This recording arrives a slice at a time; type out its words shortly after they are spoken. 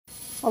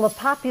Well, a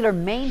popular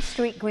Main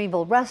Street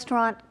Greenville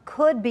restaurant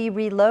could be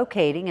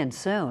relocating and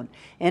soon.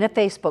 In a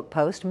Facebook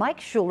post,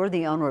 Mike Schuler,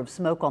 the owner of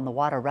Smoke on the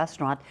Water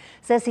restaurant,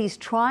 says he's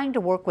trying to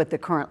work with the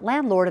current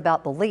landlord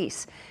about the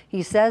lease.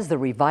 He says the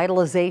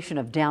revitalization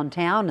of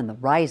downtown and the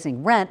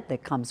rising rent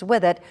that comes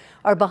with it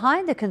are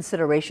behind the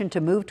consideration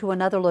to move to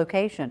another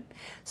location.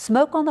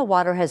 Smoke on the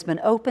Water has been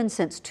open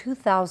since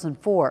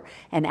 2004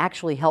 and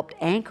actually helped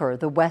anchor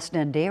the West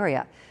End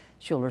area.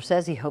 Schuler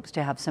says he hopes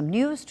to have some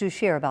news to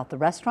share about the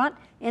restaurant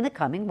in the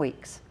coming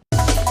weeks.